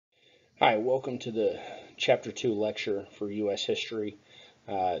Hi, welcome to the Chapter 2 lecture for U.S. history.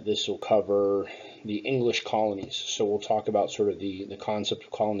 This will cover the English colonies. So we'll talk about sort of the concept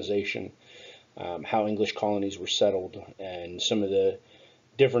of colonization, how English colonies were settled, and some of the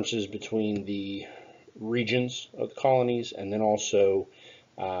differences between the regions of the colonies, and then also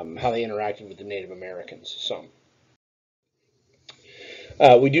how they interacted with the Native Americans some.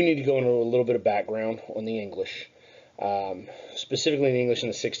 We do need to go into a little bit of background on the English. Specifically the English in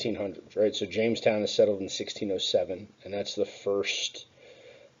the 1600s, right? So Jamestown is settled in 1607, and that's the first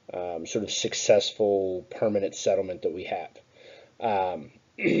sort of successful permanent settlement that we have. I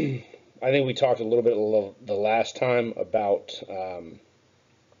think we talked a little bit the last time about now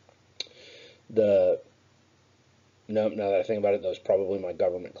that I think about it, that was probably my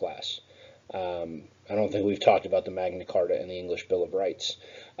government class. I don't think we've talked about the Magna Carta and the English Bill of Rights.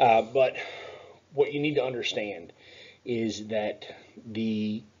 But what you need to understand is that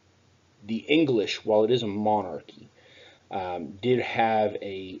the English, while it is a monarchy, did have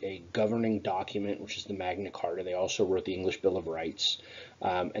a governing document, which is the Magna Carta. They also wrote the English Bill of Rights,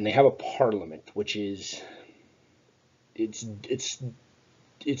 and they have a parliament, which is it's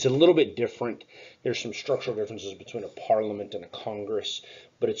a little bit different. There's some structural differences between a parliament and a congress,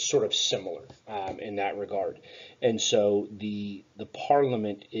 but it's sort of similar in that regard. And so the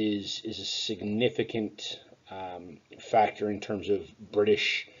parliament is a significant factor in terms of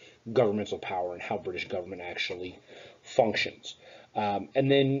British governmental power and how British government actually functions. And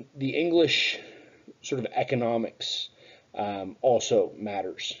then the English sort of economics also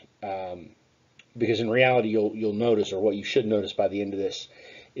matters. Because in reality, you'll notice, or what you should notice by the end of this,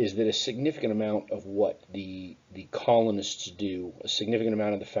 is that a significant amount of what the colonists do, a significant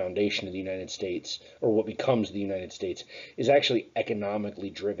amount of the foundation of the United States, or what becomes the United States, is actually economically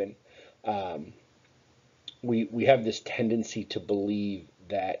driven. We have this tendency to believe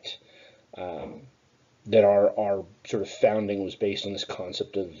that that our sort of founding was based on this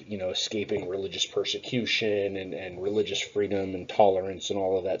concept of, escaping religious persecution and religious freedom and tolerance and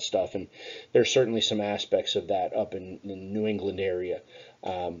all of that stuff. And there's certainly some aspects of that up in the New England area,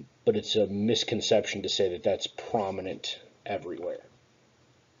 but it's a misconception to say that that's prominent everywhere.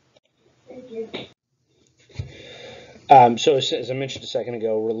 So as I mentioned a second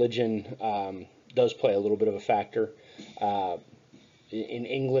ago, religion does play a little bit of a factor. In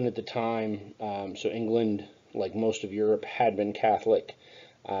England at the time, so England, like most of Europe, had been Catholic.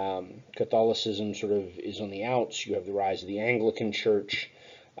 Catholicism sort of is on the outs. You have the rise of the Anglican Church,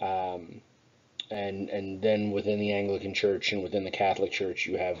 and then within the Anglican Church and within the Catholic Church,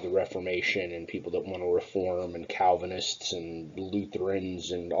 you have the Reformation and people that want to reform, and Calvinists and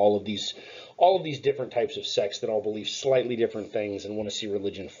Lutherans and all of these different types of sects that all believe slightly different things and want to see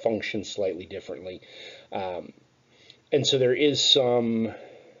religion function slightly differently. And so there is some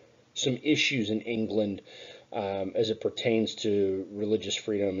issues in England as it pertains to religious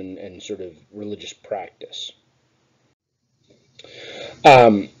freedom and sort of religious practice.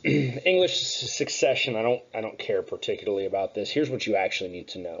 English succession, I don't care particularly about this. Here's what you actually need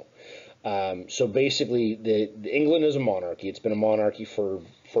to know. So basically, the England is a monarchy. It's been a monarchy for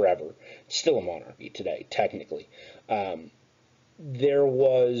forever. It's still a monarchy today, technically. There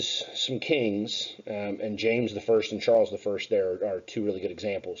was some kings, and James I and Charles I there are two really good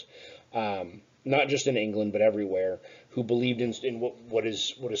examples, not just in England but everywhere, who believed in what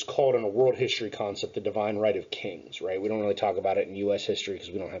is called in a world history concept the divine right of kings, right? We don't really talk about it in U.S. history because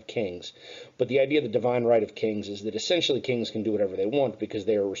we don't have kings, but the idea of the divine right of kings is that essentially kings can do whatever they want because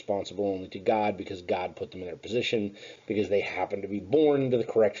they are responsible only to God, because God put them in their position, because they happen to be born into the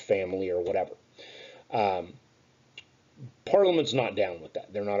correct family or whatever. Parliament's not down with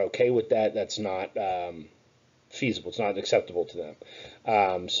that. They're not okay with that. That's not feasible. It's not acceptable to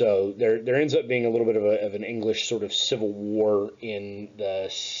them. So there ends up being a little bit of an English sort of civil war in the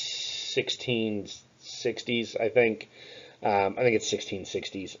 1660s, I think. I think it's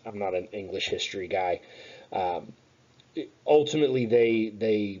 1660s. I'm not an English history guy. Ultimately,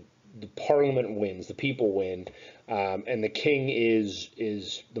 the Parliament wins, the people win, and the king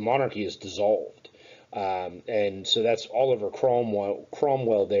the monarchy is dissolved. And so that's Oliver Cromwell.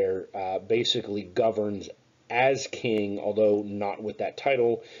 Cromwell there basically governs as king, although not with that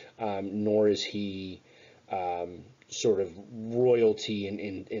title, nor is he sort of royalty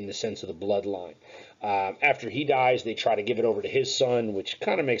in the sense of the bloodline. After he dies, they try to give it over to his son, which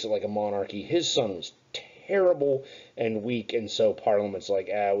kind of makes it like a monarchy. His son was terrible and weak, and so Parliament's like,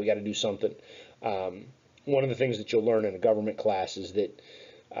 we got to do something. One of the things that you'll learn in a government class is that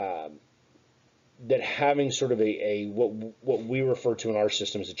that having sort of what we refer to in our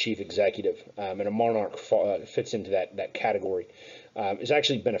system as a chief executive, and a monarch fits into that category, is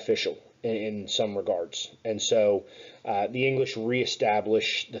actually beneficial in some regards. And so the English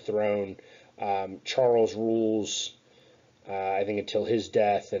reestablish the throne. Charles rules, I think, until his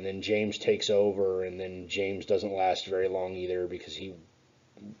death, and then James takes over, and then James doesn't last very long either, because he,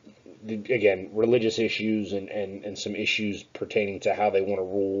 again, religious issues and some issues pertaining to how they want to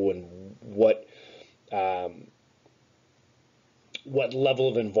rule and what level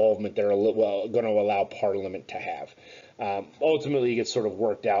of involvement they're going to allow Parliament to have. Ultimately, it gets sort of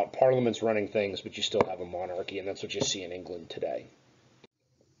worked out. Parliament's running things, but you still have a monarchy, and that's what you see in England today.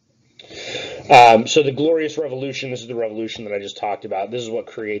 So the Glorious Revolution, this is the revolution that I just talked about. This is what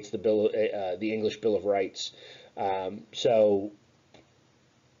creates the English Bill of Rights. So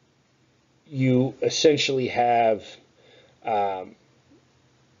you essentially have the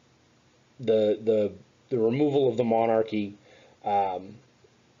removal of the monarchy,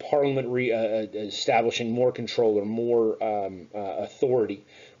 Parliament establishing more control or more authority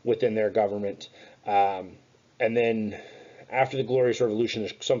within their government, and then after the Glorious Revolution,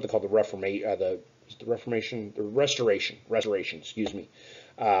 there's something called the Restoration, excuse me,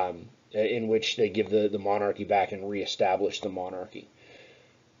 in which they give the monarchy back and reestablish the monarchy.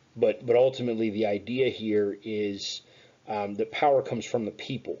 But ultimately, the idea here is that power comes from the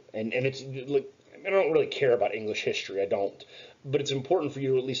people, and it's like, I don't really care about English history, I don't. But it's important for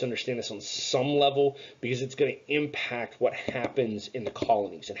you to at least understand this on some level, because it's going to impact what happens in the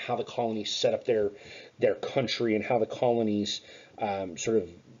colonies and how the colonies set up their country and how the colonies sort of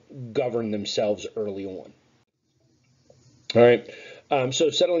govern themselves early on. All right.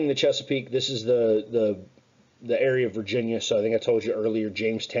 So settling the Chesapeake, this is the area of Virginia. So I think I told you earlier,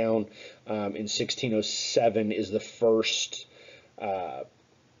 Jamestown in 1607 is the first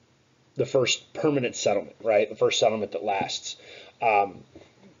permanent settlement, right? The first settlement that lasts.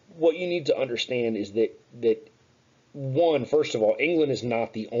 What you need to understand is that one, first of all, England is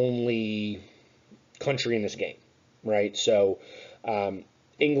not the only country in this game, right? So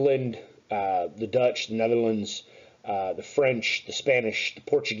England, the Dutch, the Netherlands, the French, the Spanish, the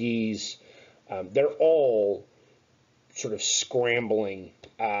Portuguese, they're all sort of scrambling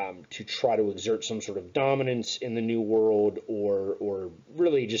to try to exert some sort of dominance in the New World, or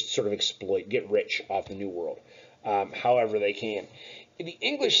really just sort of get rich off the New World, however they can. The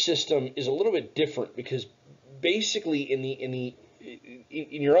English system is a little bit different, because basically in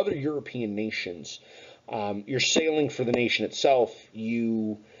your other European nations, you're sailing for the nation itself.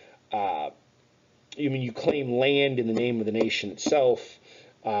 You claim land in the name of the nation itself,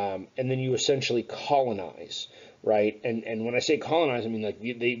 and then you essentially colonize. Right, and when I say colonize, I mean, like,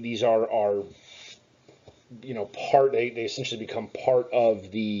 these are part. They essentially become part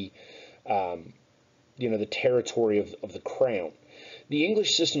of the the territory of the crown. The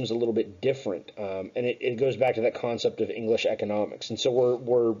English system is a little bit different, and it goes back to that concept of English economics. And so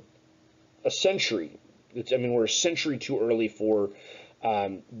we're a century. We're a century too early for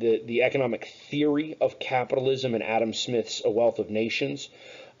the economic theory of capitalism and Adam Smith's A Wealth of Nations.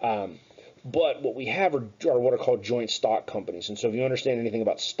 But what we have are what are called joint stock companies. And so if you understand anything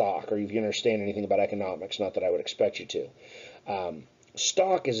about stock, or if you understand anything about economics, not that I would expect you to,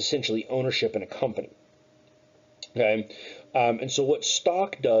 stock is essentially ownership in a company. Okay, and so what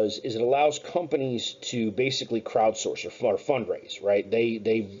stock does is it allows companies to basically crowdsource or fundraise, right?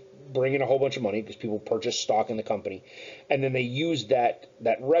 They bring in a whole bunch of money because people purchase stock in the company, and then they use that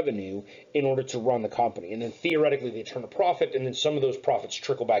revenue in order to run the company. And then theoretically they turn a profit, and then some of those profits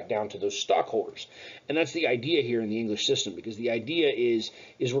trickle back down to those stockholders. And that's the idea here in the English system, because the idea is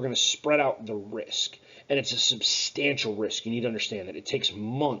we're going to spread out the risk, and it's a substantial risk. You need to understand that it takes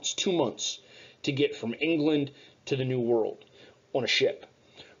months, 2 months, to get from England to the New World on a ship.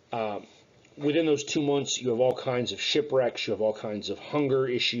 Within those 2 months, you have all kinds of shipwrecks, you have all kinds of hunger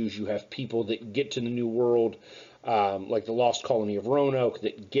issues, you have people that get to the New World, like the lost colony of Roanoke,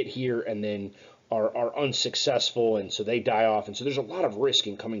 that get here and then are unsuccessful, and so they die off. And so there's a lot of risk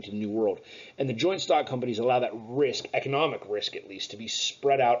in coming to the New World. And the joint stock companies allow that risk, economic risk at least, to be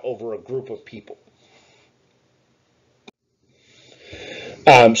spread out over a group of people.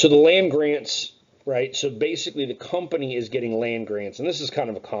 So the land grants, right? So basically the company is getting land grants, and this is kind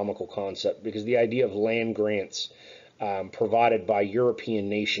of a comical concept, because the idea of land grants provided by European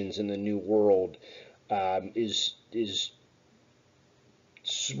nations in the New World is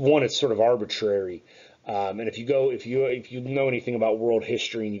one, it's sort of arbitrary. And if you know anything about world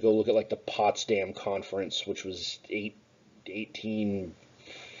history, and you go look at like the Potsdam Conference, which was 18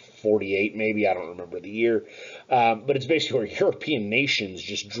 48, maybe. I don't remember the year. But it's basically where European nations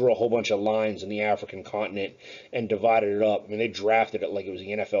just drew a whole bunch of lines in the African continent and divided it up. I mean, they drafted it like it was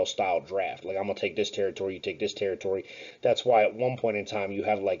the NFL style draft. Like, I'm going to take this territory, you take this territory. That's why at one point in time you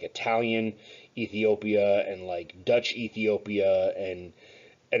have like Italian Ethiopia and like Dutch Ethiopia, and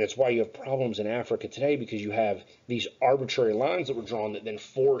it's why you have problems in Africa today, because you have these arbitrary lines that were drawn that then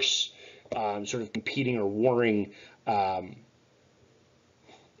force sort of competing or warring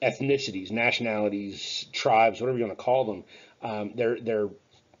ethnicities, nationalities, tribes, whatever you want to call them. They're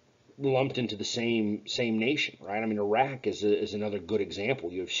lumped into the same nation, right? I mean, Iraq is another good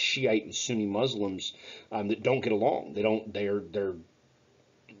example. You have Shiite and Sunni Muslims that don't get along.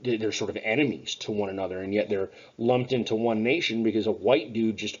 They're sort of enemies to one another, and yet they're lumped into one nation because a white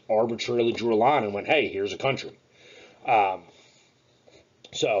dude just arbitrarily drew a line and went, "Hey, here's a country."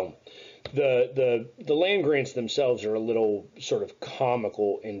 So the land grants themselves are a little sort of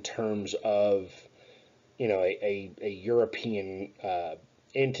comical in terms of, you know, a European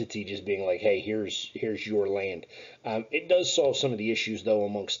entity just being like, "Hey, here's your land." It does solve some of the issues though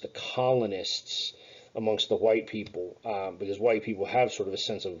amongst the colonists, amongst the white people, because white people have sort of a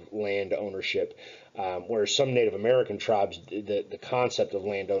sense of land ownership, whereas some Native American tribes, the concept of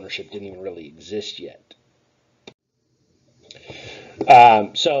land ownership didn't even really exist yet.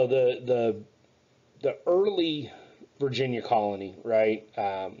 So the early Virginia colony, right?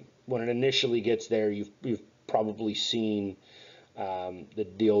 When it initially gets there, you've probably seen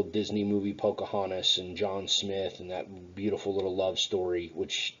the old Disney movie Pocahontas and John Smith and that beautiful little love story,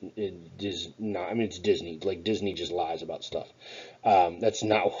 which is not. I mean, it's Disney. Like, Disney just lies about stuff. That's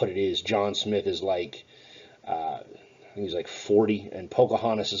not what it is. John Smith is like, I think he's like 40, and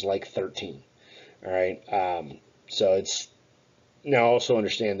Pocahontas is like 13. All right. So it's now also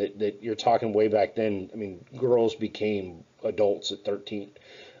understand that you're talking way back then. I mean, girls became adults at 13.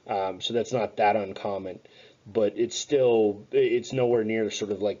 So that's not that uncommon, but it's nowhere near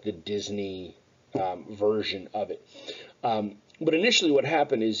sort of like the Disney version of it. But initially, what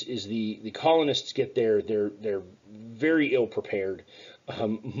happened is the colonists get there. They're very ill prepared.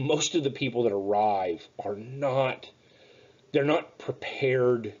 Most of the people that arrive are not. They're not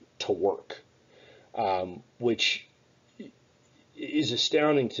prepared to work, which is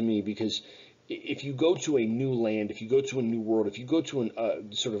astounding to me, because if you go to a new land, if you go to a new world, if you go to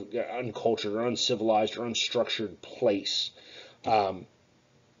an sort of uncultured or uncivilized or unstructured place,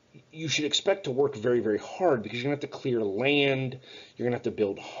 you should expect to work very, very hard, because you're going to have to clear land, you're going to have to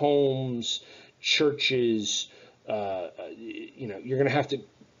build homes, churches, you're going to have to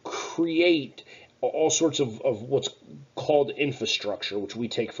create all sorts of what's called infrastructure, which we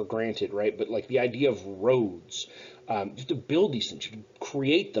take for granted, right? But like the idea of roads, you have to build these things, you have to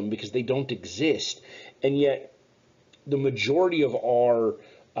create them because they don't exist, and yet the majority of our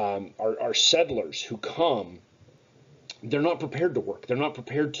settlers who come, they're not prepared to work. They're not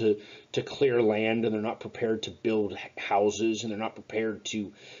prepared to clear land, and they're not prepared to build houses, and they're not prepared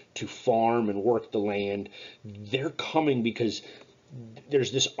to farm and work the land. They're coming because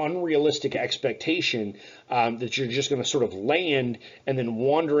there's this unrealistic expectation that you're just going to sort of land and then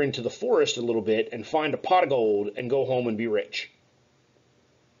wander into the forest a little bit and find a pot of gold and go home and be rich.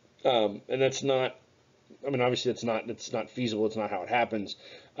 And that's not. I mean, obviously, that's not feasible. It's not how it happens.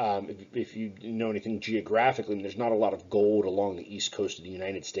 If you know anything geographically, I mean, there's not a lot of gold along the east coast of the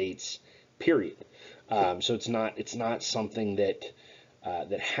United States, period. So it's not something that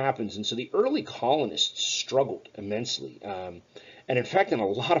happens. And so the early colonists struggled immensely. And in fact, in a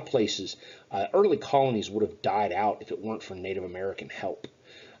lot of places, early colonies would have died out if it weren't for Native American help,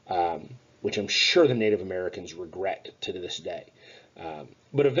 which I'm sure the Native Americans regret to this day.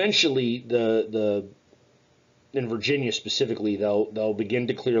 But eventually, in Virginia specifically, they'll begin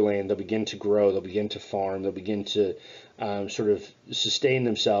to clear land, they'll begin to grow, they'll begin to farm, they'll begin to sort of sustain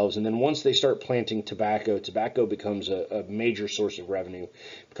themselves. And then once they start planting tobacco becomes a major source of revenue,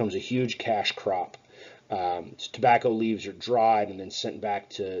 becomes a huge cash crop. Tobacco leaves are dried and then sent back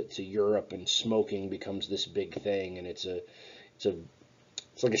to Europe, and smoking becomes this big thing, and it's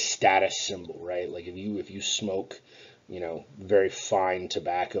like a status symbol, right? Like if you smoke, very fine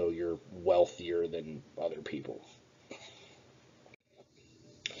tobacco, you're wealthier than other people.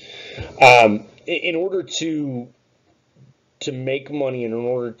 In order to make money and in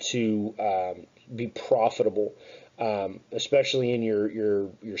order to be profitable, especially in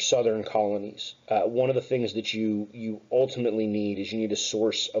your southern colonies, one of the things that you ultimately need is you need a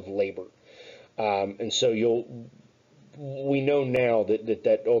source of labor, and so we know now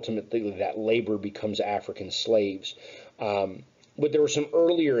that ultimately that labor becomes African slaves, but there were some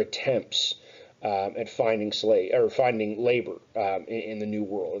earlier attempts at finding labor in the New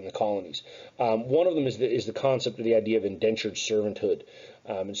World, in the colonies. One of them is the concept of the idea of indentured servanthood.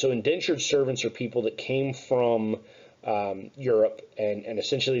 And so indentured servants are people that came from Europe, and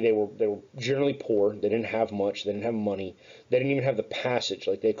essentially they were generally poor. They didn't have much. They didn't have money. They didn't even have the passage.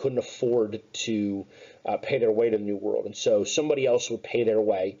 Like they couldn't afford to pay their way to the New World, and so somebody else would pay their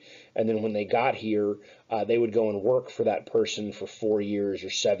way. And then when they got here, they would go and work for that person for 4 years or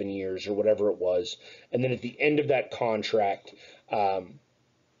 7 years or whatever it was. And then at the end of that contract,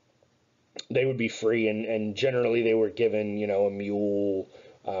 they would be free, and generally they were given, a mule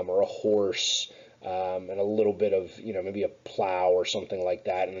or a horse, and a little bit of, maybe a plow or something like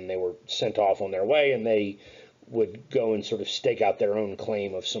that, and then they were sent off on their way, and they would go and sort of stake out their own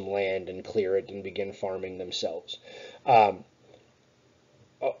claim of some land and clear it and begin farming themselves. Um,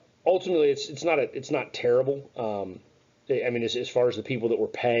 Ultimately, it's not terrible. I mean, as far as the people that were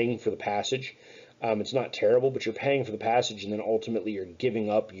paying for the passage, it's not terrible, but you're paying for the passage, and then ultimately you're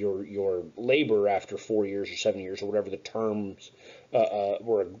giving up your labor after 4 years or 7 years or whatever the terms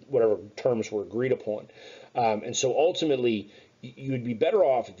whatever terms were agreed upon. And so ultimately, you would be better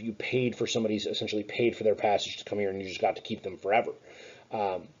off if you paid for somebody's essentially paid for their passage to come here, and you just got to keep them forever.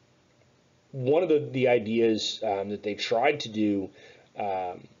 Um, One of the ideas that they tried to do.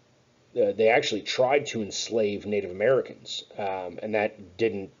 They actually tried to enslave Native Americans, and that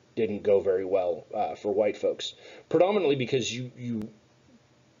didn't go very well for white folks. Predominantly because you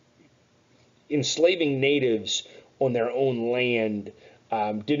enslaving natives on their own land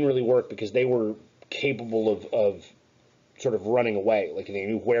didn't really work because they were capable of sort of running away. Like they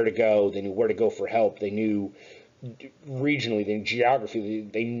knew where to go, they knew where to go for help, they knew regionally, the geography,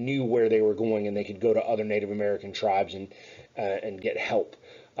 they knew where they were going, and they could go to other Native American tribes and get help.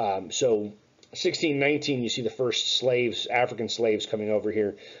 So 1619, you see the first slaves, African slaves coming over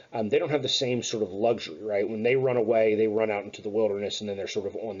here. They don't have the same sort of luxury, right? When they run away, they run out into the wilderness, and then they're sort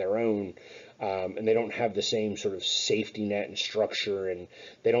of on their own, and they don't have the same sort of safety net and structure, and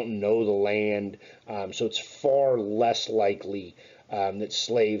they don't know the land. So it's far less likely that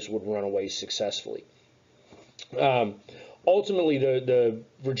slaves would run away successfully. Um, Ultimately, the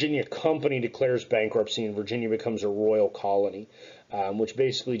Virginia Company declares bankruptcy, and Virginia becomes a royal colony, which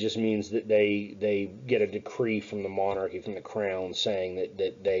basically just means that they get a decree from the monarchy, from the crown, saying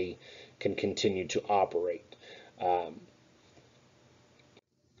that they can continue to operate. Um,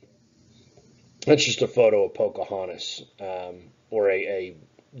 that's just a photo of Pocahontas, or a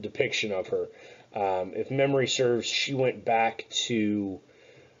depiction of her. If memory serves, um, she went back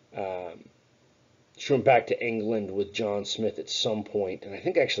to England with John Smith at some point, and I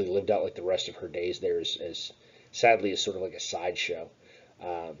think actually lived out like the rest of her days there as sadly as sort of like a sideshow.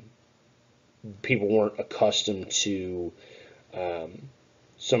 Um, People weren't accustomed to um,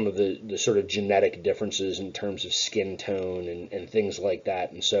 some of the sort of genetic differences in terms of skin tone and things like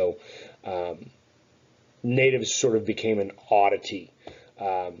that, and so um, natives sort of became an oddity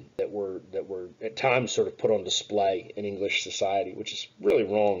that were at times sort of put on display in English society, which is really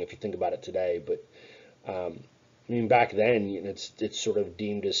wrong if you think about it today, but I mean, back then, it's sort of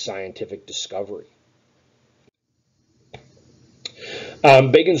deemed as scientific discovery.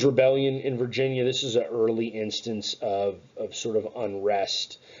 Bacon's Rebellion in Virginia. This is an early instance of sort of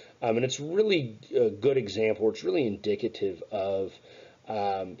unrest, and it's really a good example. It's really indicative of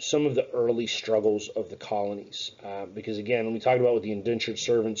some of the early struggles of the colonies. Because again, when we talked about with the indentured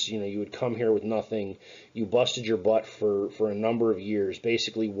servants, you would come here with nothing. You busted your butt for a number of years,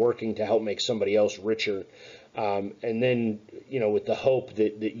 basically working to help make somebody else richer. And then, with the hope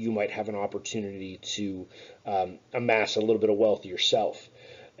that you might have an opportunity to amass a little bit of wealth yourself.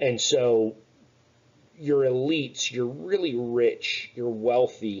 And so your elites, you're really rich, you're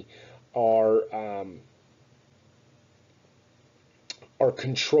wealthy, are are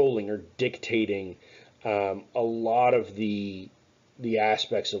controlling or dictating a lot of the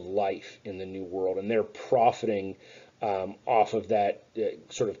aspects of life in the New World, and they're profiting off of that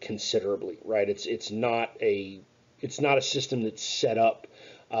sort of considerably, right? It's not a system that's set up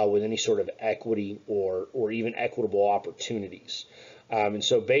with any sort of equity or even equitable opportunities. And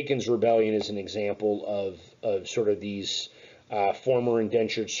so Bacon's Rebellion is an example of sort of these former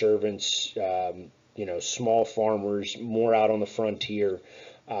indentured servants, small farmers, more out on the frontier,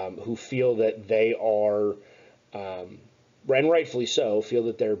 who feel that they are, and rightfully so, feel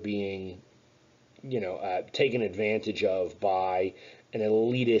that they're being, taken advantage of by an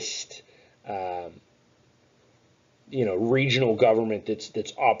elitist, um, regional government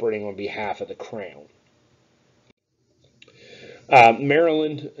that's operating on behalf of the crown.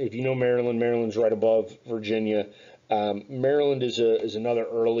 Maryland, if you know Maryland, Maryland's right above Virginia. Maryland is another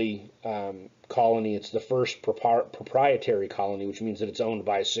early colony. It's the first proprietary colony, which means that it's owned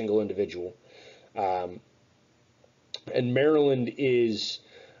by a single individual. Um, and Maryland is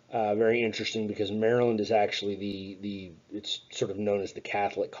very interesting because Maryland is actually it's sort of known as the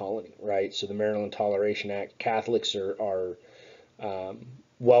Catholic colony, right? So the Maryland Toleration Act, Catholics are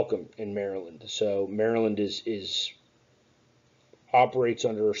welcome in Maryland. So Maryland is operates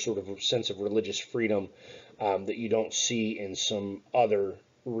under a sort of a sense of religious freedom that you don't see in some other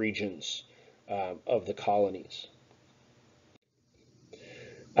regions of the colonies.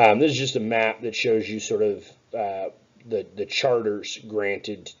 This is just a map that shows you sort of the charters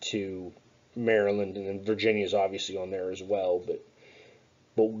granted to Maryland, and then Virginia is obviously on there as well, but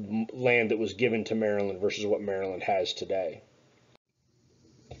land that was given to Maryland versus what Maryland has today.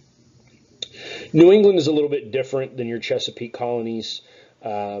 New England is a little bit different than your Chesapeake colonies.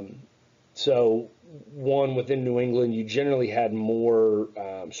 So, one, within New England, you generally had more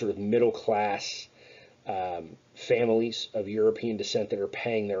sort of middle class families of European descent that are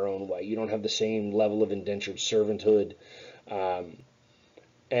paying their own way. You don't have the same level of indentured servanthood. And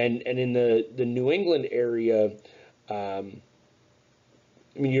in the New England area, I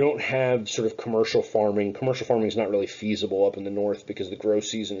mean, you don't have sort of commercial farming. Commercial farming is not really feasible up in the north because the grow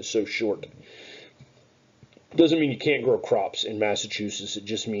season is so short. Doesn't mean you can't grow crops in Massachusetts. It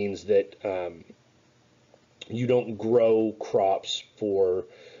just means that you don't grow crops for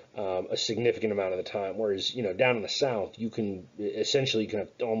a significant amount of the time. Whereas, down in the South, you can have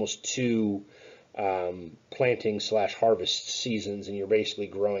almost two planting/harvest seasons, and you're basically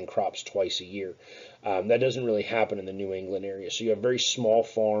growing crops twice a year. That doesn't really happen in the New England area. So you have very small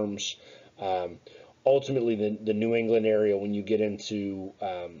farms. Ultimately, the New England area, when you get into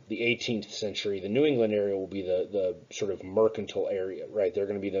the 18th century, the New England area will be the sort of mercantile area, right? They're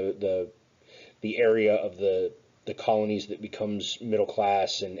going to be the area of the colonies that becomes middle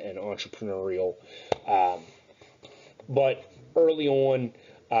class and entrepreneurial. But early on,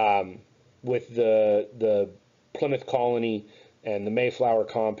 with the Plymouth colony and the Mayflower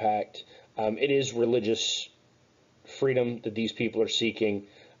Compact, it is religious freedom that these people are seeking,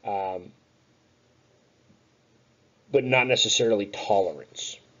 but not necessarily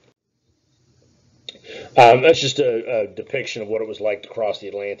tolerance. That's just a depiction of what it was like to cross the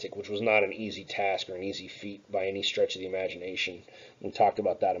Atlantic, which was not an easy task or an easy feat by any stretch of the imagination. We talked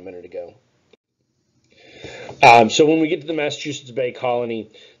about that a minute ago. So when we get to the Massachusetts Bay Colony,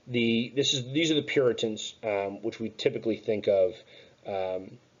 these are the Puritans, which we typically think of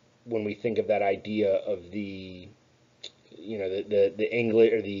when we think of that idea of the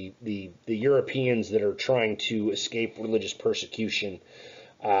English or the Europeans that are trying to escape religious persecution.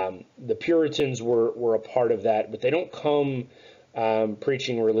 The Puritans were a part of that, but they don't come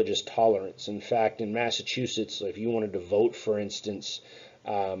preaching religious tolerance. In fact, in Massachusetts, if you wanted to vote, for instance,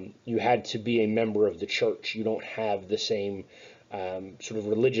 you had to be a member of the church. You don't have the same sort of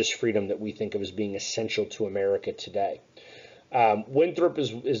religious freedom that we think of as being essential to America today. Winthrop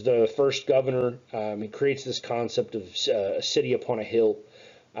is the first governor. He creates this concept of a city upon a hill,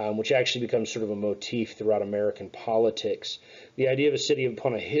 which actually becomes sort of a motif throughout American politics. The idea of a city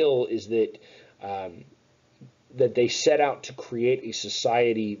upon a hill is that they set out to create a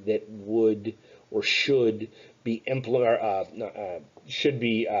society that would or should be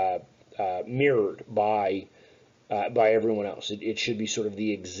mirrored by everyone else. It should be sort of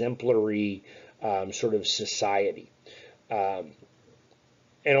the exemplary sort of society. And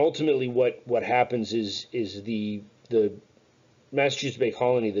ultimately, what happens is the Massachusetts Bay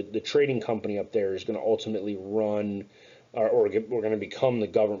Colony, the trading company up there, is going to ultimately run, or going to become the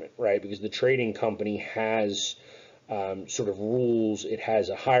government, right? Because the trading company has sort of rules, it has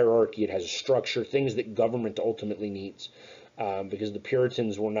a hierarchy, it has a structure, things that government ultimately needs. Because the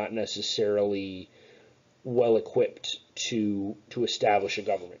Puritans were not necessarily well equipped to establish a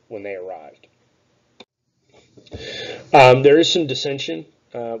government when they arrived. There is some dissension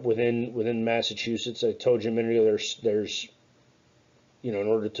within Massachusetts. I told you a minute ago, there's in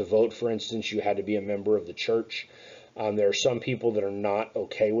order to vote, for instance, you had to be a member of the church. There are some people that are not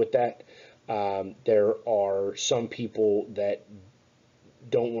okay with that. There are some people that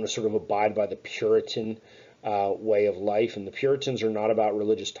don't want to sort of abide by the Puritan way of life, and the Puritans are not about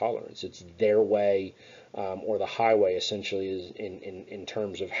religious tolerance. It's their way, or the highway, essentially, is in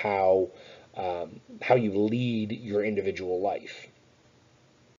terms of how you lead your individual life.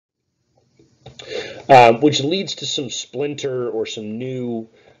 Which leads to some splinter or some new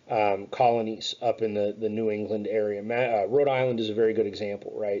colonies up in the New England area. Rhode Island is a very good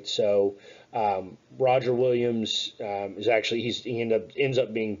example, right? So Roger Williams is actually ends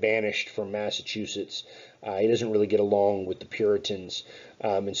up being banished from Massachusetts. He doesn't really get along with the Puritans,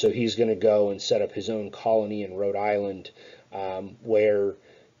 and so he's going to go and set up his own colony in Rhode Island, where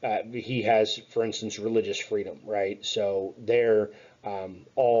he has, for instance, religious freedom, right? So there,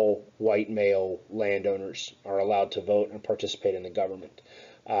 all white male landowners are allowed to vote and participate in the government.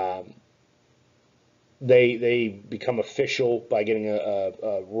 Um, they become official by getting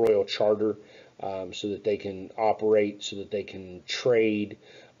a royal charter, so that they can operate, so that they can trade,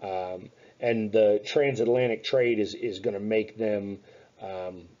 um, and the transatlantic trade is going to make them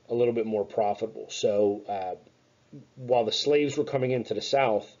a little bit more profitable. So while the slaves were coming into the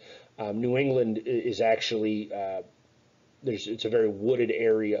South, New England is actually it's a very wooded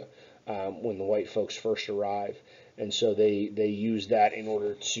area when the white folks first arrive, and so they use that in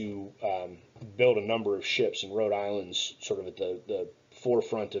order to build a number of ships. And Rhode Island's sort of at the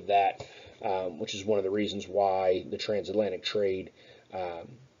forefront of that, which is one of the reasons why the transatlantic trade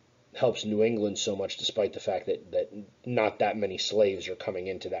helps New England so much, despite the fact that not that many slaves are coming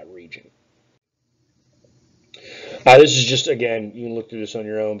into that region. This is just, again, you can look through this on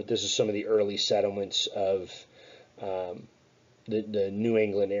your own, but this is some of the early settlements of um, the New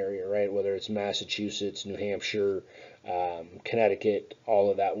England area, right? Whether it's Massachusetts, New Hampshire, Connecticut, all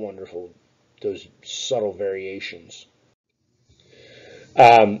of that wonderful, those subtle variations.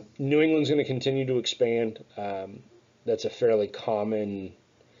 New England's going to continue to expand. That's a fairly common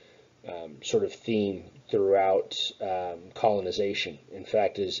sort of theme throughout colonization. In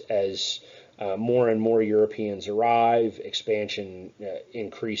fact, as more and more Europeans arrive, expansion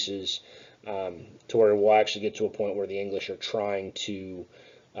increases to where we'll actually get to a point where the English are trying to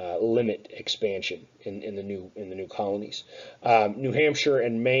limit expansion in the new colonies. New Hampshire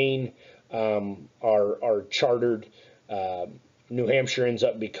and Maine are chartered. New Hampshire ends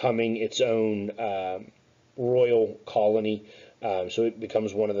up becoming its own royal colony. So it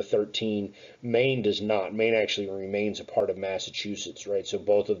becomes one of the 13. Maine does not. Maine actually remains a part of Massachusetts, right? So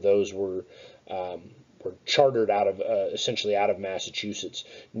both of those were chartered out of essentially out of Massachusetts.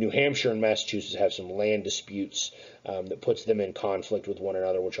 New Hampshire and Massachusetts have some land disputes that puts them in conflict with one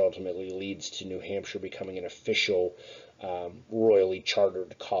another, which ultimately leads to New Hampshire becoming an official royally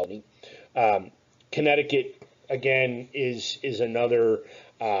chartered colony. Connecticut again is another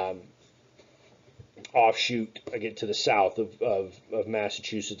offshoot, again, to the south of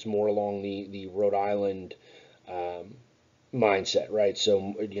Massachusetts, more along the Rhode Island mindset, right?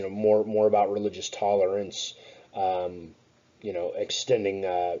 So more about religious tolerance, extending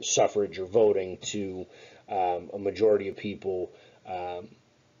suffrage or voting to a majority of people.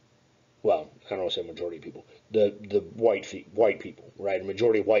 Well, I don't want to say majority of people. The white people, right? A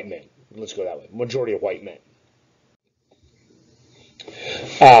majority of white men. Let's go that way. Majority of white men.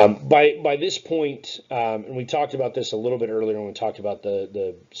 By this point, and we talked about this a little bit earlier when we talked about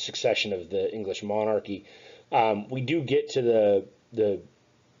the succession of the English monarchy. We do get to the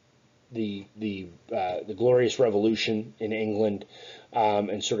Glorious Revolution in England,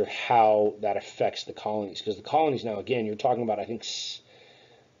 and sort of how that affects the colonies, because the colonies now, again, you're talking about, I think it's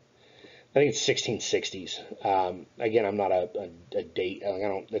 1660s. Again, I'm not a date. I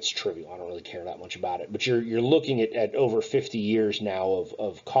don't. That's trivial. I don't really care that much about it. But you're looking at over 50 years now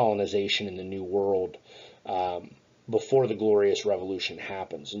of colonization in the New World, before the Glorious Revolution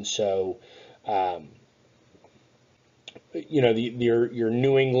happens. And so, your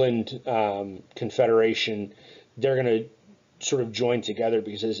New England Confederation, they're going to sort of join together,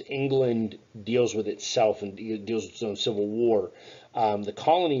 because as England deals with itself and deals with its own civil war, the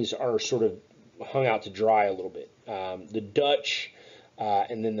colonies are sort of hung out to dry a little bit. The Dutch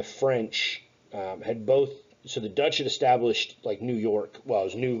and then the French had both. So the Dutch had established, like, New York. Well, it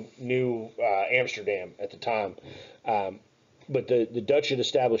was New Amsterdam at the time, but the Dutch had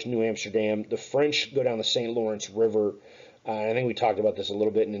established New Amsterdam. The French go down the St. Lawrence River. I think we talked about this a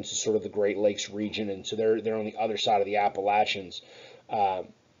little bit, and into sort of the Great Lakes region, and so they're on the other side of the Appalachians.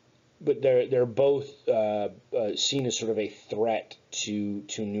 But they're both seen as sort of a threat to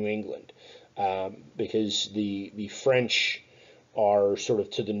New England, because the French are sort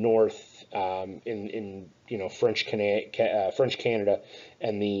of to the north, in French Canada,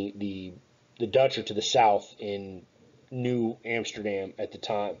 and the Dutch are to the south in New Amsterdam at the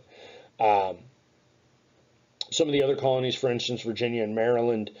time. Um, some of the other colonies, for instance, Virginia and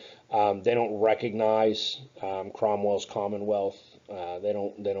Maryland, they don't recognize Cromwell's Commonwealth. They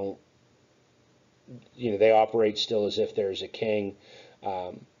don't they operate still as if there's a king.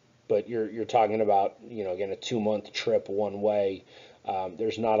 Um, but you're talking about, again, a 2-month trip one way,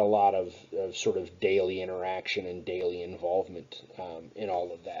 there's not a lot of sort of daily interaction and daily involvement in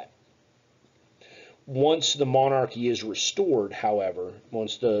all of that. Once the monarchy is restored, however,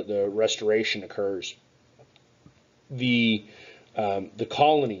 once the restoration occurs, the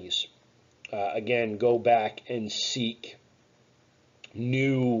colonies again go back and seek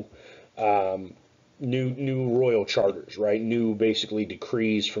new new royal charters, right? New basically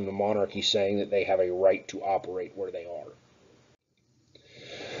decrees from the monarchy saying that they have a right to operate where they are.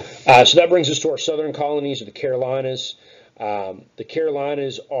 So that brings us to our southern colonies of the Carolinas. The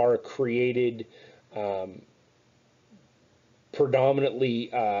Carolinas are created predominantly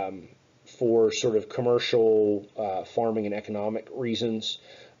for sort of commercial farming and economic reasons.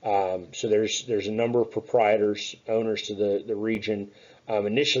 So there's a number of proprietors, owners to the region.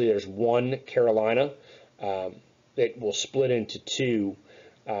 Initially, there's one Carolina that will split into two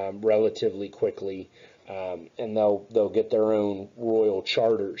relatively quickly, and they'll get their own royal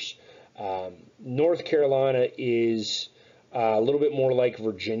charters. North Carolina is a little bit more like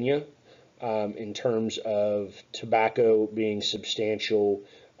Virginia in terms of tobacco being substantial.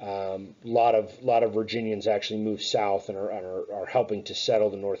 Lot of Virginians actually move south and are helping to settle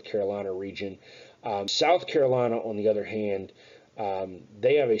the North Carolina region. South Carolina, on the other hand,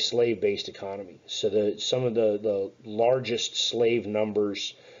 they have a slave-based economy. So some of the largest slave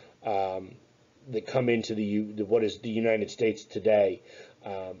numbers that come into what is the United States today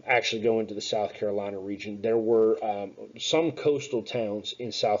actually go into the South Carolina region. There were some coastal towns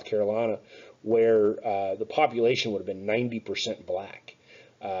in South Carolina where the population would have been 90% black.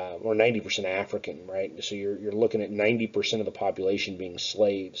 Or 90% African, right? So you're looking at 90% of the population being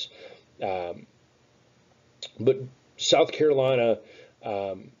slaves. But South Carolina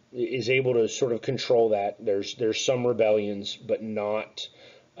is able to sort of control that. There's some rebellions, but not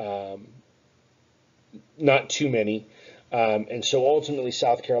too many. And so ultimately,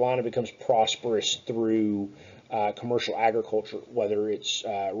 South Carolina becomes prosperous through commercial agriculture, whether it's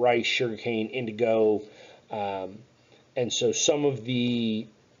rice, sugarcane, indigo. And so some of the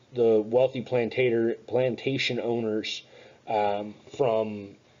wealthy plantation owners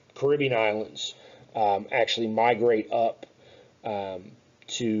from Caribbean islands actually migrate up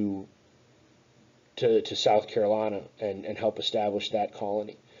to South Carolina and help establish that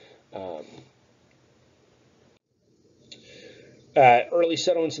colony. Early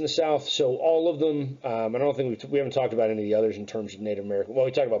settlements in the South, so all of them. I don't think we haven't talked about any of the others in terms of Native American. Well,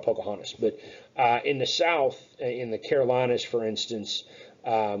 we talked about Pocahontas, but in the South, in the Carolinas, for instance,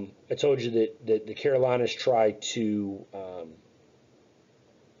 I told you that the Carolinas tried to.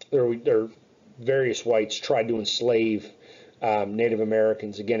 There various whites tried to enslave Native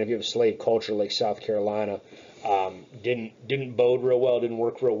Americans. Again, if you have a slave culture like South Carolina, didn't bode real well, didn't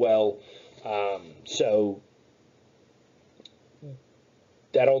work real well. So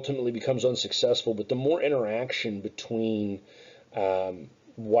that ultimately becomes unsuccessful. But the more interaction between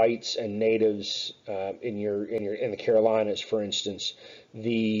whites and natives in the Carolinas, for instance,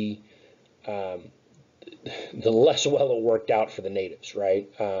 the less well it worked out for the natives, right?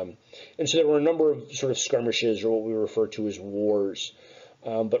 And so there were a number of sort of skirmishes, or what we refer to as wars.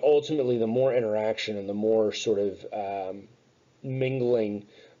 But ultimately, the more interaction and the more sort of mingling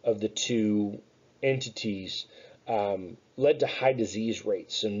of the two entities led to high disease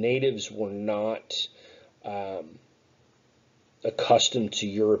rates. So natives were not accustomed to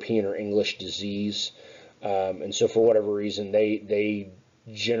European or English disease, and so for whatever reason, they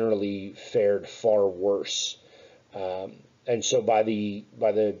generally fared far worse. And so by the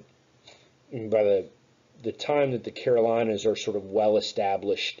time that the Carolinas are sort of well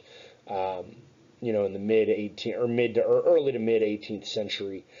established, in the mid 18 or early to mid 18th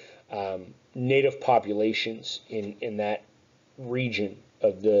century, native populations in that region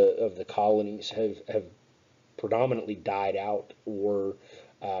of the colonies have predominantly died out or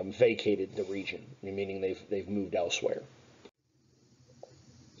vacated the region, meaning they've moved elsewhere.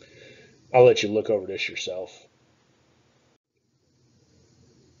 I'll let you look over this yourself.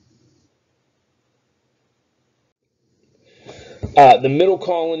 The middle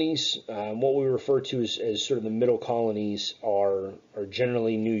colonies, what we refer to as sort of the middle colonies, are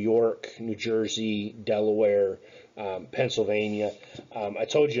generally New York, New Jersey, Delaware, Pennsylvania. I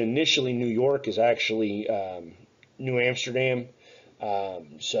told you initially New York is actually New Amsterdam,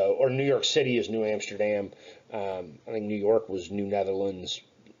 or New York City is New Amsterdam. I think New York was New Netherlands,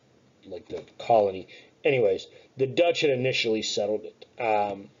 like the colony. Anyways, the Dutch had initially settled it,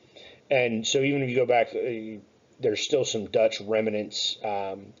 and so even if you go back. There's still some Dutch remnants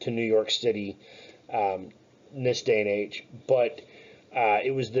to New York City in this day and age, but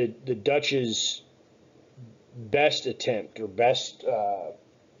it was the Dutch's best attempt or best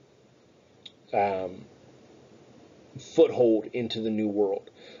um, foothold into the New World.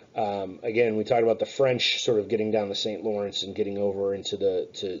 Again, we talked about the French sort of getting down the St. Lawrence and getting over into the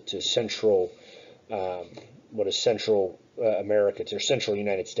to central, um, what is Central America, to Central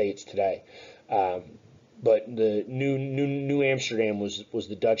United States today. Um, but the New Amsterdam was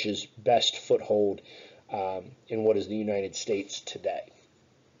the Dutch's best foothold in what is the United States today.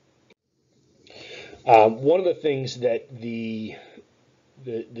 One of the things that the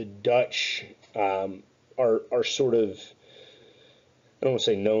Dutch are sort of, I don't want to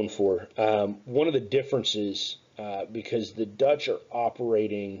say known for. One of the differences, because the Dutch are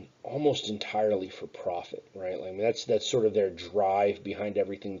operating almost entirely for profit, right? I mean, that's sort of their drive behind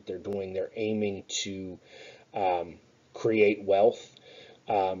everything that they're doing. They're aiming to um, create wealth.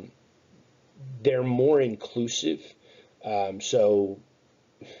 Um, they're more inclusive. So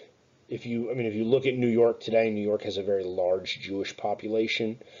if you look at New York today, New York has a very large Jewish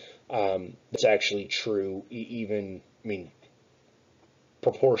population. That's actually true, even, I mean,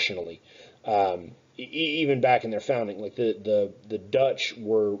 proportionally. Even back in their founding, like the Dutch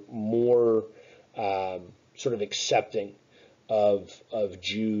were more sort of accepting of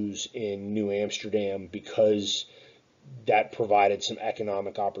Jews in New Amsterdam because that provided some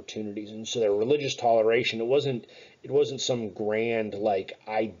economic opportunities, and so their religious toleration, it wasn't some grand like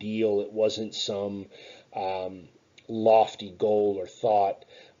ideal, it wasn't some um, lofty goal or thought.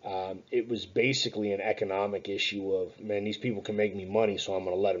 It was basically an economic issue of, man, these people can make me money, so I'm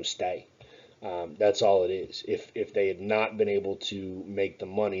going to let them stay. That's all it is. If they had not been able to make the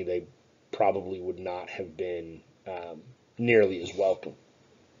money, they probably would not have been nearly as welcome.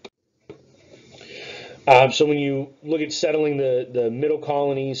 So when you look at settling the middle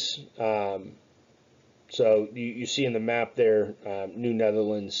colonies, so you see in the map there, New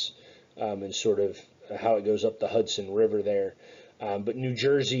Netherlands, and sort of how it goes up the Hudson River there. But New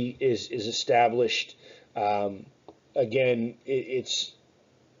Jersey is established. Um, Again, it's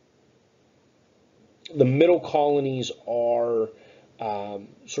the middle colonies are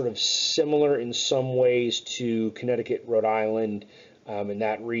sort of similar in some ways to Connecticut, Rhode Island, in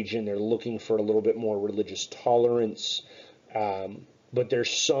that region. They're looking for a little bit more religious tolerance, but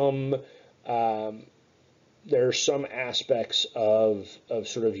um, there are some aspects of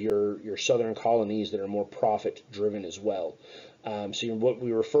sort of your southern colonies that are more profit driven as well. So what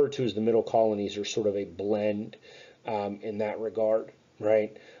we refer to as the middle colonies are sort of a blend in that regard,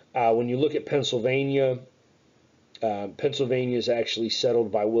 right? When you look at Pennsylvania, Pennsylvania is actually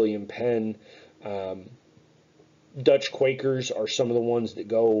settled by William Penn. Um, Dutch Quakers are some of the ones that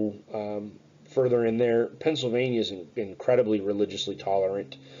go further in there. Pennsylvania is incredibly religiously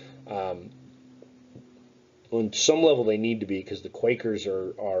tolerant. Um, on some level, they need to be, because the Quakers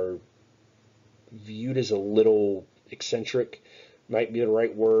are viewed as a little eccentric, might be the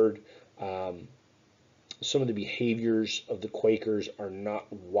right word. Um, some of the behaviors of the Quakers are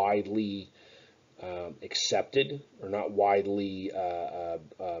not widely accepted, or not widely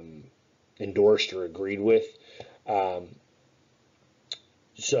endorsed or agreed with. Um,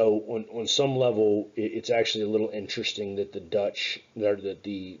 so on some level, it's actually a little interesting that the Dutch, that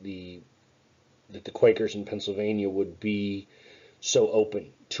the Quakers in Pennsylvania would be so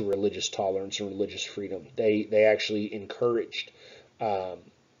open to religious tolerance and religious freedom. They actually encouraged um,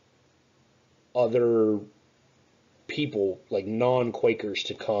 other people, like non-Quakers,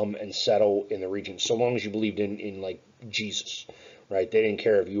 to come and settle in the region, so long as you believed in like Jesus, right? They didn't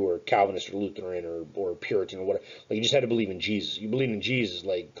care if you were Calvinist or Lutheran or Puritan or whatever. Like, you just had to believe in Jesus. You believe in Jesus,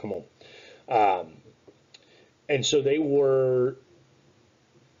 like, come on. Um, and so they were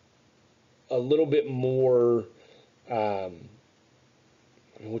a little bit more um,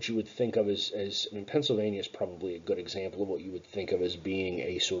 what you would think of as, I mean, Pennsylvania is probably a good example of what you would think of as being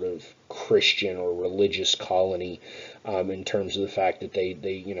a sort of Christian or religious colony, in terms of the fact that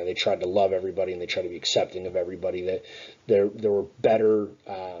they tried to love everybody and they tried to be accepting of everybody. That there were better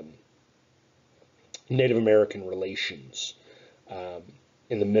Native American relations um,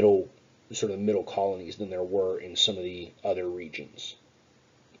 in the middle colonies than there were in some of the other regions.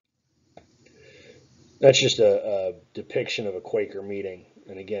 That's just a depiction of a Quaker meeting.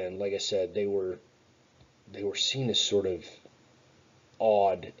 And again, like I said, they were seen as sort of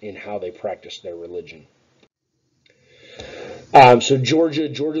odd in how they practiced their religion. So Georgia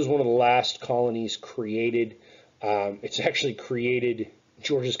is one of the last colonies created. It's actually created.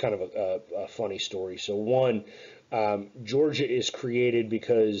 Georgia's kind of a funny story. So one, Georgia is created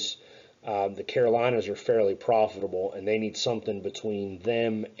because the Carolinas are fairly profitable, and they need something between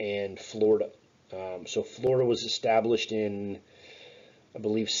them and Florida. So Florida was established in, I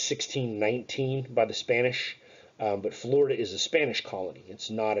believe, 1619 by the Spanish. but Florida is a Spanish colony. It's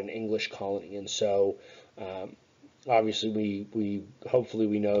not an English colony, and so obviously we hopefully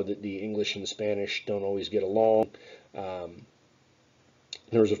we know that the English and the Spanish don't always get along. Um,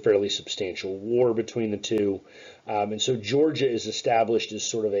 there was a fairly substantial war between the two. And so Georgia is established as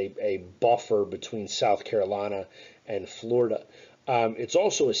sort of a buffer between South Carolina and Florida. It's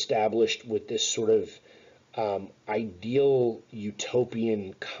also established with this sort of ideal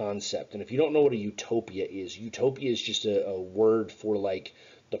utopian concept. And if you don't know what a utopia is just a word for like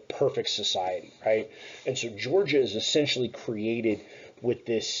the perfect society, right? And so Georgia is essentially created with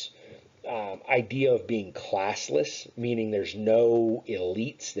this idea of being classless, meaning there's no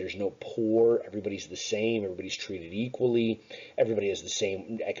elites, there's no poor, everybody's the same, everybody's treated equally, everybody has the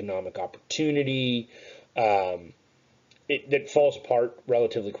same economic opportunity. Um, that falls apart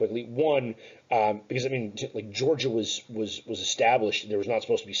relatively quickly. One, because I mean, like Georgia was established, there was not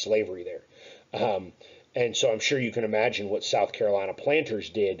supposed to be slavery there. Um, and so I'm sure you can imagine what South Carolina planters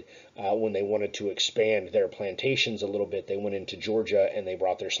did when they wanted to expand their plantations a little bit. They went into Georgia and they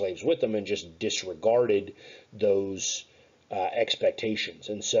brought their slaves with them and just disregarded those expectations.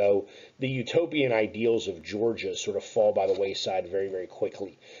 And so the utopian ideals of Georgia sort of fall by the wayside very, very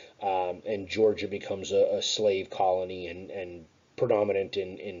quickly. And Georgia becomes a slave colony and predominant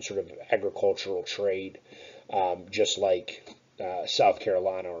in sort of agricultural trade, just like South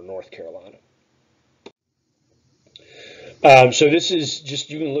Carolina or North Carolina. So this is just,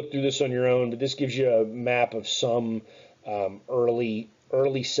 you can look through this on your own, but this gives you a map of some early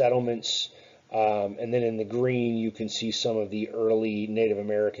settlements. And then in the green, you can see some of the early Native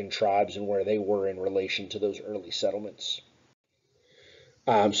American tribes and where they were in relation to those early settlements.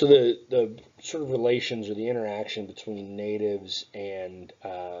 So the sort of relations or the interaction between natives and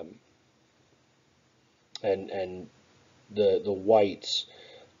the whites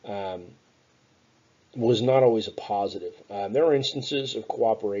um, was not always a positive. There are instances of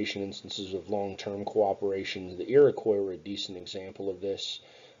cooperation, instances of long-term cooperation. The Iroquois were a decent example of this.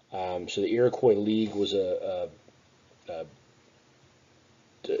 So the Iroquois League was a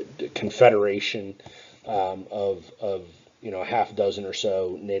confederation of a half dozen or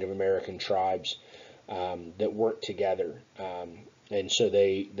so Native American tribes that worked together. And so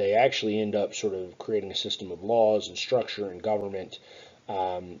they actually end up sort of creating a system of laws and structure and government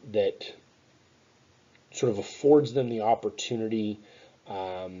that sort of affords them the opportunity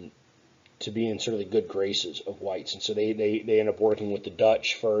to be in sort of the good graces of whites. And so they end up working with the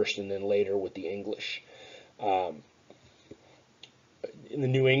Dutch first and then later with the English. Um, in the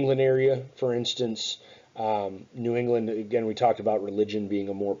New England area, for instance, New England, again, we talked about religion being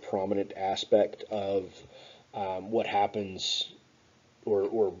a more prominent aspect of what happens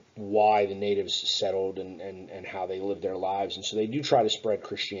or why the natives settled and how they lived their lives. And so they do try to spread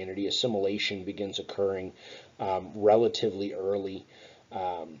Christianity. Assimilation begins occurring relatively early,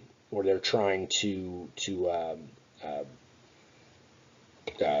 where they're trying uh,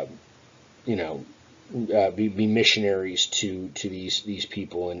 uh, you know, be missionaries to these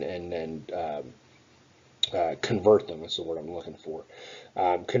people and convert them. That's the word I'm looking for.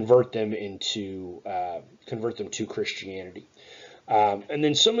 Convert them to Christianity. And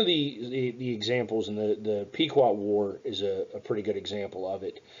then some of the examples, and the Pequot War is a pretty good example of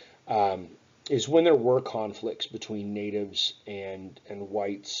it, is when there were conflicts between natives and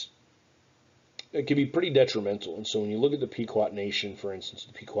whites. It can be pretty detrimental. And so when you look at the Pequot Nation, for instance,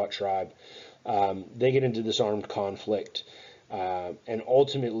 the Pequot tribe, they get into this armed conflict. And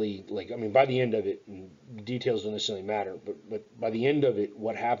ultimately, like, I mean, by the end of it, and details don't necessarily matter, but by the end of it,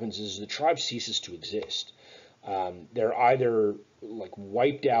 what happens is the tribe ceases to exist. They're either like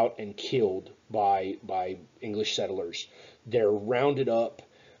wiped out and killed by English settlers. They're rounded up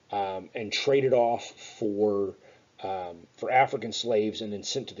and traded off for African slaves and then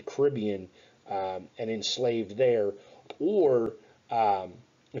sent to the Caribbean and enslaved there. Or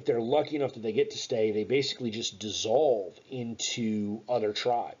if they're lucky enough that they get to stay, they basically just dissolve into other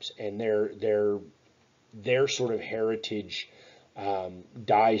tribes, and their sort of heritage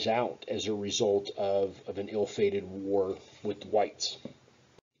dies out as a result of an ill-fated war with the whites.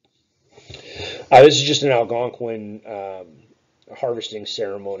 This is just an Algonquin harvesting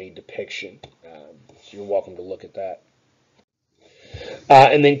ceremony depiction, so you're welcome to look at that.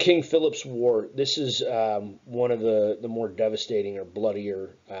 And then King Philip's War. This is one of the more devastating or bloodier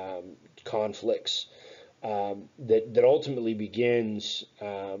conflicts that ultimately begins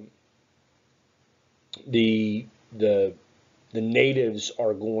the the the natives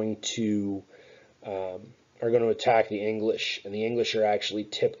are going to attack the English, and the English are actually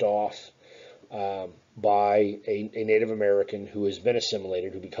tipped off by a Native American who has been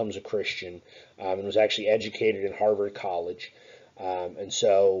assimilated, who becomes a Christian, and was actually educated in Harvard College. And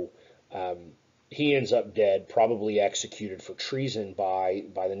so he ends up dead, probably executed for treason by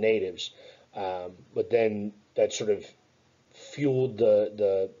the natives. But then that sort of fueled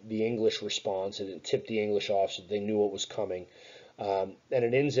the English response, and it tipped the English off so they knew what was coming. And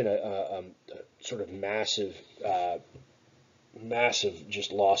it ends in a sort of massive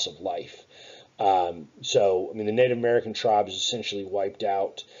just loss of life. So, I mean, the Native American tribes essentially wiped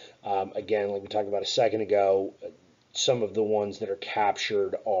out. Again, like we talked about a second ago, some of the ones that are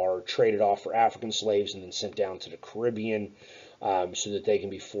captured are traded off for African slaves and then sent down to the Caribbean so that they can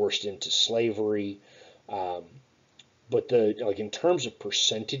be forced into slavery. But in terms of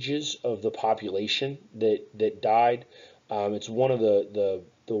percentages of the population that died, it's one of the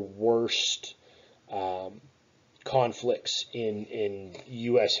worst conflicts in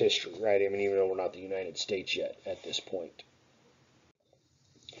U.S. history, right? I mean, even though we're not the United States yet at this point.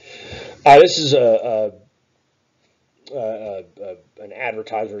 This is an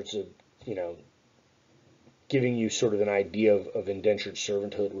advertiser. It's giving you sort of an idea of indentured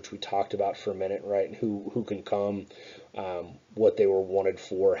servanthood, which we talked about for a minute, right? And who can come, what they were wanted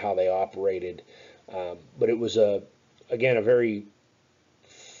for, how they operated. But it was again a very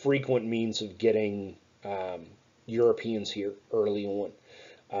frequent means of getting Europeans here early on.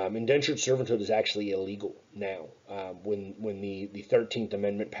 Indentured servanthood is actually illegal now. When the 13th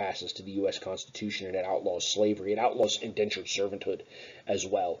Amendment passes to the U.S. Constitution and it outlaws slavery, it outlaws indentured servanthood as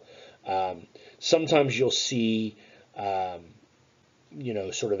well. Sometimes you'll see, sort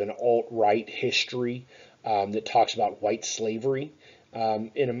of an alt-right history that talks about white slavery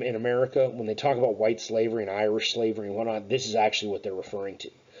in America. When they talk about white slavery and Irish slavery and whatnot, this is actually what they're referring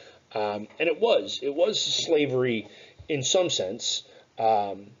to. And it was slavery in some sense.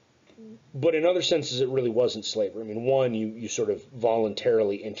 But in other senses, it really wasn't slavery. I mean, one, you sort of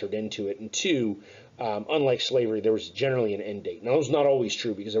voluntarily entered into it, and two, unlike slavery, there was generally an end date. Now, that was not always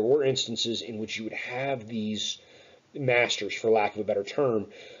true because there were instances in which you would have these masters, for lack of a better term,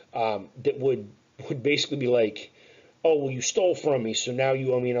 that would basically be like, oh, well, you stole from me, so now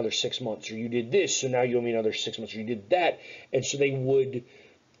you owe me another 6 months, or you did this, so now you owe me another 6 months, or you did that, and so they would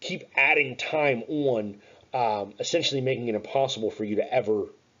keep adding time on, essentially making it impossible for you to ever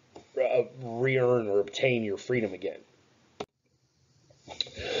re-earn or obtain your freedom again.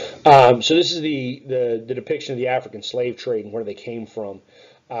 So this is the depiction of the African slave trade and where they came from.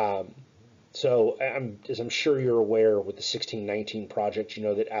 So as I'm sure you're aware with the 1619 project, you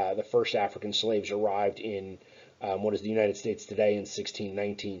know that the first African slaves arrived in what is the United States today in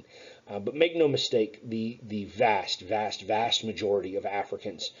 1619. But make no mistake, the vast majority of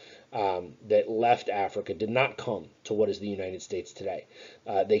Africans that left Africa did not come to what is the United States today.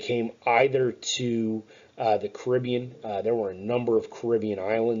 They came either to the Caribbean. There were a number of Caribbean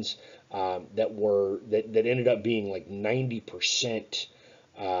islands that ended up being like 90%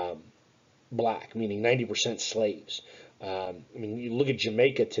 black, meaning 90% slaves. I mean, you look at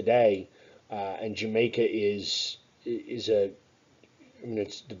Jamaica today, and Jamaica is a, I mean,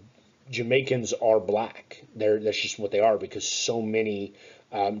 it's the Jamaicans are black. That's just what they are because so many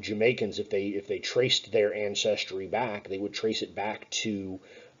Jamaicans, if they traced their ancestry back, they would trace it back to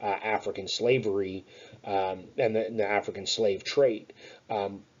African slavery and the African slave trade.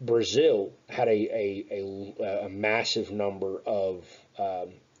 Brazil had a massive number of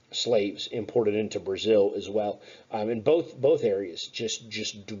slaves imported into Brazil as well. In both areas,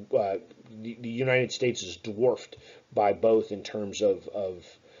 the United States is dwarfed by both in terms of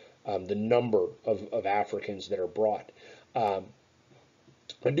the number of Africans that are brought.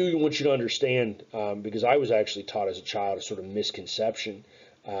 I do want you to understand, because I was actually taught as a child a sort of misconception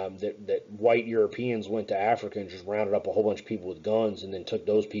that white Europeans went to Africa and just rounded up a whole bunch of people with guns and then took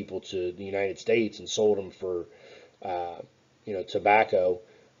those people to the United States and sold them for tobacco.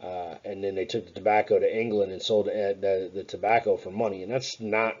 And then they took the tobacco to England and sold the tobacco for money. And that's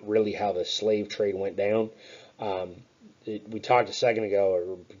not really how the slave trade went down. We talked a second ago,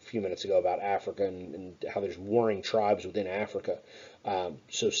 or a few minutes ago, about Africa and how there's warring tribes within Africa.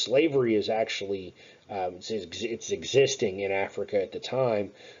 So slavery is actually it's existing in Africa at the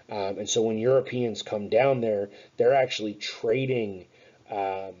time. And so when Europeans come down there, they're actually trading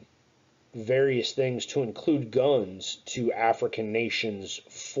various things, to include guns, to African nations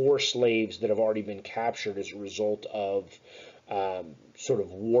for slaves that have already been captured as a result of sort of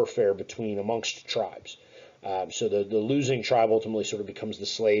warfare amongst tribes. So the losing tribe ultimately sort of becomes the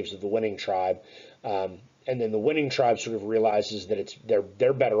slaves of the winning tribe. and then the winning tribe sort of realizes that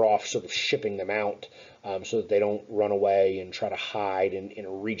they're better off sort of shipping them out, so that they don't run away and try to hide in a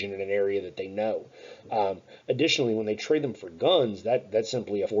region, in an area that they know. Additionally, when they trade them for guns, that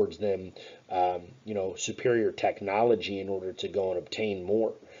simply affords them superior technology in order to go and obtain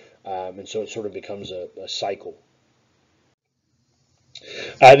more, and so it sort of becomes a cycle.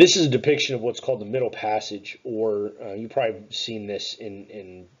 This is a depiction of what's called the Middle Passage, or you've probably seen this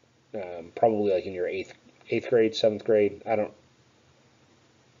in probably like in your eighth grade, seventh grade. I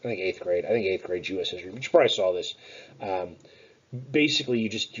think eighth grade. I think eighth grade U.S. history. But you probably saw this. Um, Basically,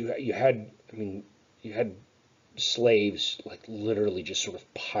 you had, I mean, you had slaves like literally just sort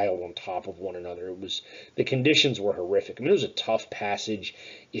of piled on top of one another. It was, the conditions were horrific. I mean, it was a tough passage.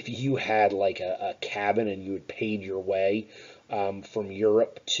 If you had like a cabin and you had paid your way from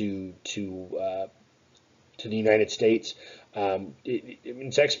Europe to the United States,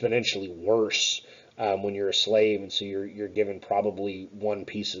 it's exponentially worse when you're a slave, and so you're given probably one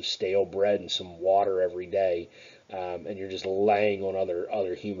piece of stale bread and some water every day, and you're just laying on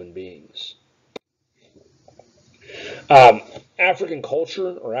other human beings. Um, African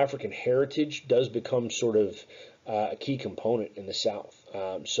culture or African heritage does become sort of a key component in the South.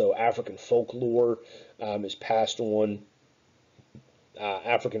 So African folklore is passed on.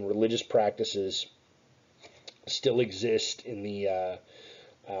 African religious practices still exist in the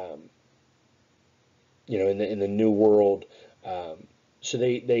in the New World. So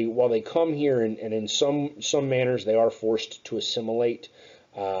they while they come here, and in some manners they are forced to assimilate.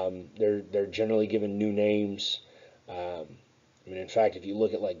 They're generally given new names. I mean, in fact, if you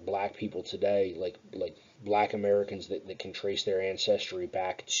look at like black people today, like black Americans that can trace their ancestry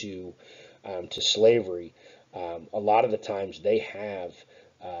back to slavery, a lot of the times they have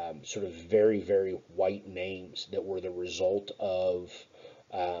sort of very, very white names that were the result of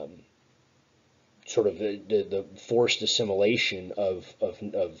um, sort of the forced assimilation of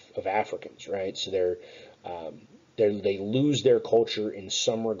Africans, right? So they lose their culture in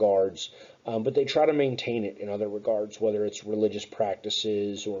some regards, but they try to maintain it in other regards, whether it's religious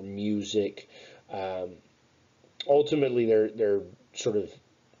practices or music. Um, Ultimately, their sort of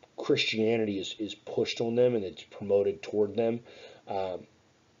Christianity is pushed on them and it's promoted toward them. Um,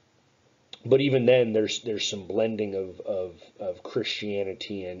 but even then, there's some blending of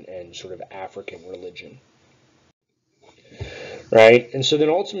Christianity and sort of African religion, right? And so then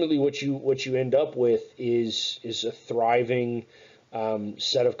ultimately, what you end up with is a thriving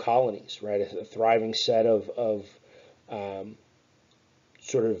set of colonies, right? A thriving set of um,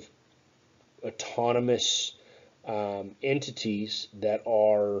 sort of autonomous entities that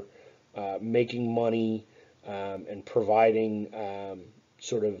are making money and providing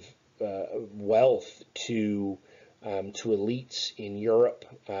sort of wealth to elites in Europe,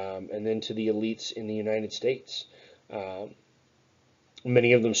 and then to the elites in the United States. Um,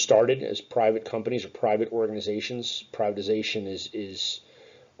 Many of them started as private companies or private organizations. Privatization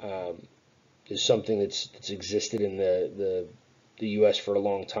um, is something that's existed in the U.S. for a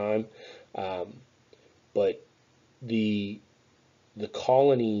long time, um, but the the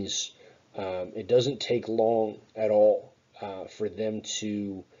colonies, it doesn't take long at all for them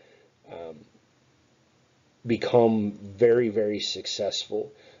to um, become very, very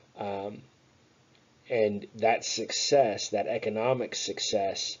successful. Um, and that success, that economic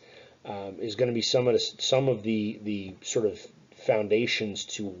success, is going to be some of the sort of foundations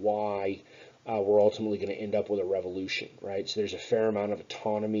to why we're ultimately going to end up with a revolution, right? So there's a fair amount of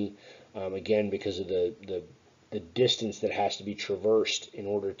autonomy, again, because of the distance that has to be traversed in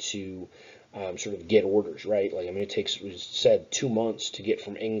order to sort of get orders, right? Like, I mean, it takes, it was said, 2 months to get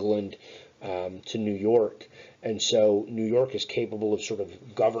from England to New York. And so New York is capable of sort of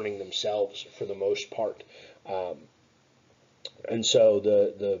governing themselves for the most part. Um, and so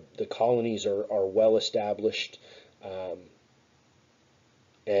the colonies are well established. Um,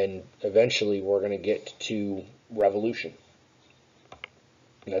 and eventually we're going to get to revolution.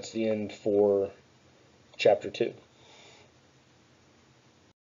 And that's the end for chapter 2.